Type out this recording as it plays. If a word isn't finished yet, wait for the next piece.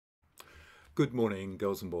Good morning,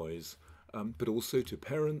 girls and boys, but also to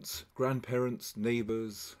parents, grandparents,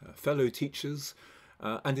 neighbours, fellow teachers,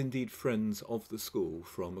 and indeed friends of the school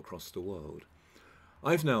from across the world.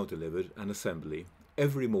 I've now delivered an assembly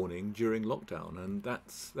every morning during lockdown, and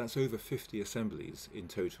that's over 50 assemblies in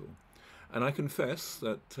total. And I confess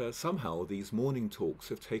that somehow these morning talks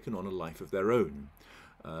have taken on a life of their own.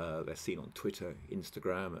 They're seen on Twitter,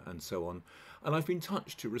 Instagram, and so on. And I've been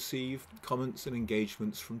touched to receive comments and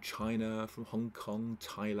engagements from China, from Hong Kong,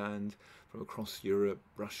 Thailand, from across Europe,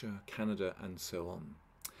 Russia, Canada, and so on.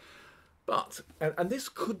 But, and this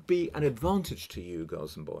could be an advantage to you,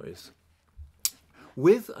 girls and boys,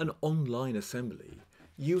 with an online assembly,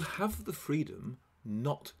 you have the freedom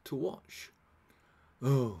not to watch.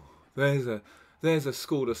 Oh, there's a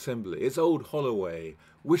school assembly. It's old Holloway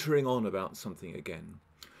wittering on about something again.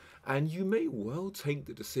 And you may well take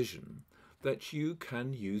the decision that you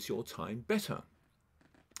can use your time better.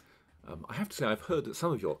 I have to say, I've heard that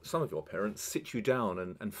some of your parents sit you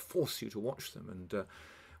down and force you to watch them. And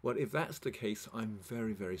well, if that's the case, I'm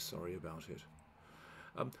very, very sorry about it.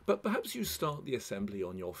 But perhaps you start the assembly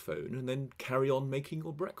on your phone and then carry on making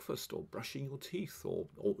your breakfast or brushing your teeth or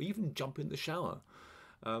even jump in the shower.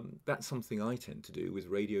 That's something I tend to do with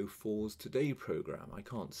Radio 4's Today programme. I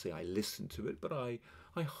can't say I listen to it, but I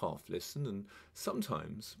half listen, and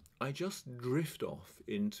sometimes I just drift off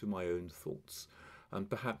into my own thoughts and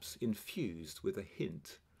perhaps infused with a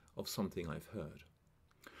hint of something I've heard.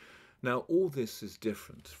 Now, all this is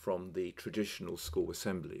different from the traditional school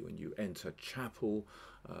assembly when you enter chapel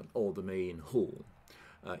or the main hall.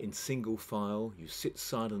 In single file, you sit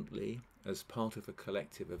silently as part of a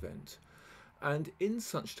collective event. And in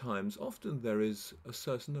such times, often there is a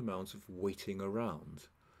certain amount of waiting around.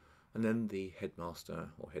 And then the headmaster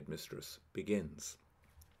or headmistress begins.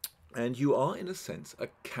 And you are, in a sense, a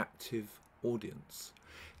captive audience.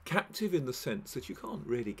 Captive in the sense that you can't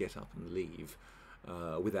really get up and leave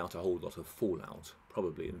without a whole lot of fallout,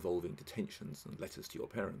 probably involving detentions and letters to your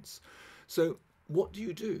parents. So what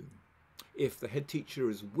do if the head teacher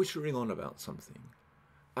is wittering on about something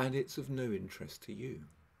and it's of no interest to you?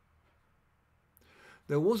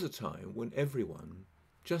 There was a time when everyone,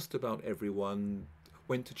 just about everyone,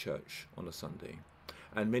 went to church on a Sunday.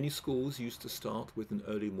 And many schools used to start with an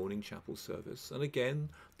early morning chapel service, and again,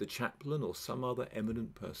 the chaplain or some other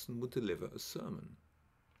eminent person would deliver a sermon.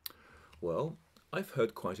 Well, I've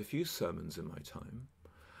heard quite a few sermons in my time,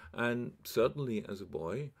 and certainly as a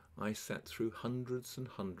boy, I sat through hundreds and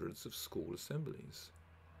hundreds of school assemblies.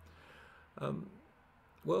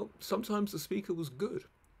 Well, sometimes the speaker was good,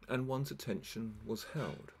 and one's attention was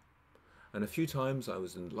held. And a few times I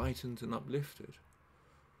was enlightened and uplifted.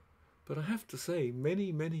 But I have to say,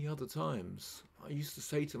 many, many other times, I used to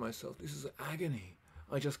say to myself, this is agony.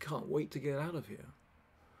 I just can't wait to get out of here.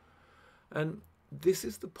 And this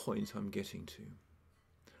is the point I'm getting to.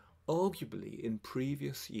 Arguably, in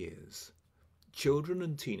previous years, children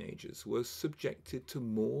and teenagers were subjected to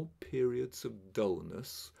more periods of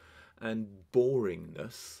dullness and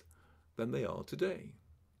boringness than they are today.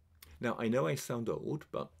 Now, I know I sound old,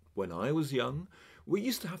 but when I was young, we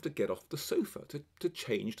used to have to get off the sofa to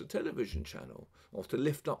change the television channel or to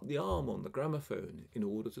lift up the arm on the gramophone in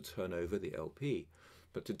order to turn over the LP.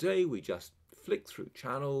 But today we just flick through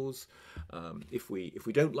channels. If we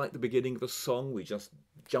don't like the beginning of a song, we just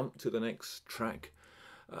jump to the next track.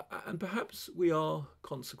 And perhaps we are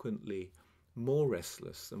consequently more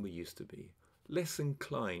restless than we used to be, less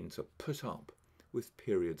inclined to put up with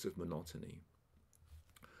periods of monotony.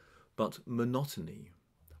 But monotony,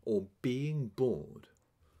 or being bored,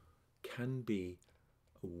 can be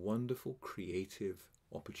a wonderful creative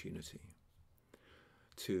opportunity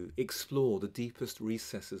to explore the deepest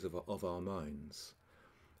recesses of our minds,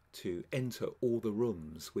 to enter all the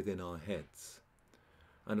rooms within our heads,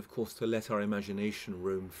 and of course to let our imagination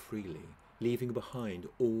roam freely, leaving behind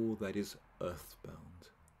all that is earthbound.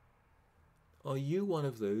 Are you one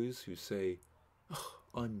of those who say, "Oh,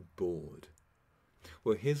 I'm bored"?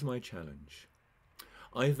 Well, here's my challenge.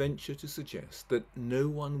 I venture to suggest that no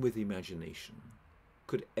one with imagination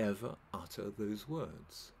could ever utter those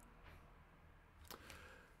words.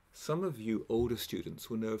 Some of you older students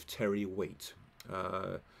will know of Terry Waite.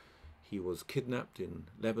 He was kidnapped in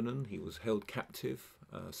Lebanon. He was held captive,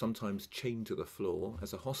 sometimes chained to the floor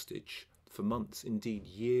as a hostage for months, indeed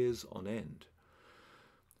years on end.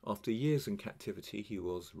 After years in captivity, he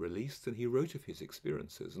was released and he wrote of his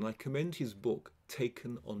experiences, and I commend his book,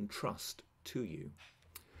 Taken on Trust, to you.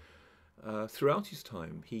 Throughout his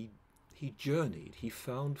time, he journeyed, he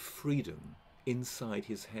found freedom inside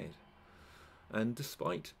his head. And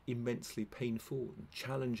despite immensely painful and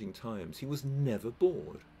challenging times, he was never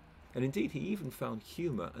bored. And indeed, he even found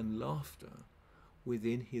humour and laughter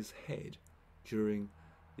within his head during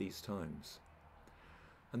these times.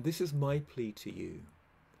 And this is my plea to you.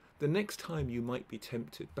 The next time you might be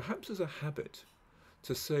tempted, perhaps as a habit,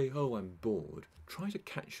 to say, "Oh, I'm bored," try to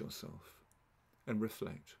catch yourself and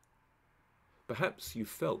reflect. Perhaps you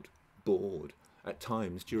felt bored at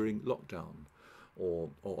times during lockdown,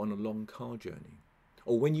 or on a long car journey,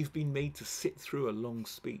 or when you've been made to sit through a long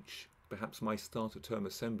speech, perhaps my start of term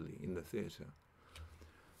assembly in the theatre.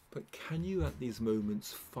 But can you at these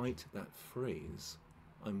moments fight that phrase,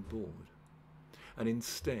 "I'm bored," and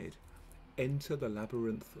instead enter the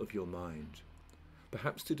labyrinth of your mind,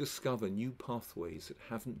 perhaps to discover new pathways that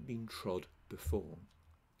haven't been trod before?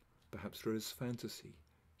 Perhaps there is fantasy,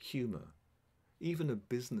 humour, even a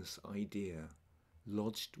business idea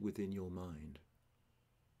lodged within your mind.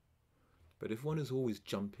 But if one is always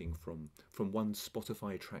jumping from one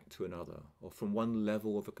Spotify track to another, or from one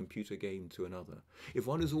level of a computer game to another, if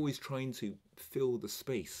one is always trying to fill the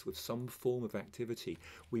space with some form of activity,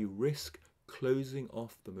 we risk closing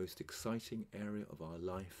off the most exciting area of our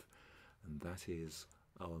life, and that is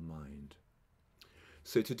our mind.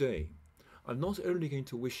 So today, I'm not only going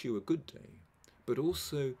to wish you a good day, but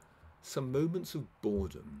also some moments of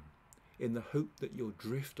boredom in the hope that you'll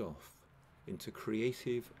drift off into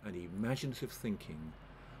creative and imaginative thinking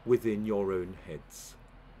within your own heads.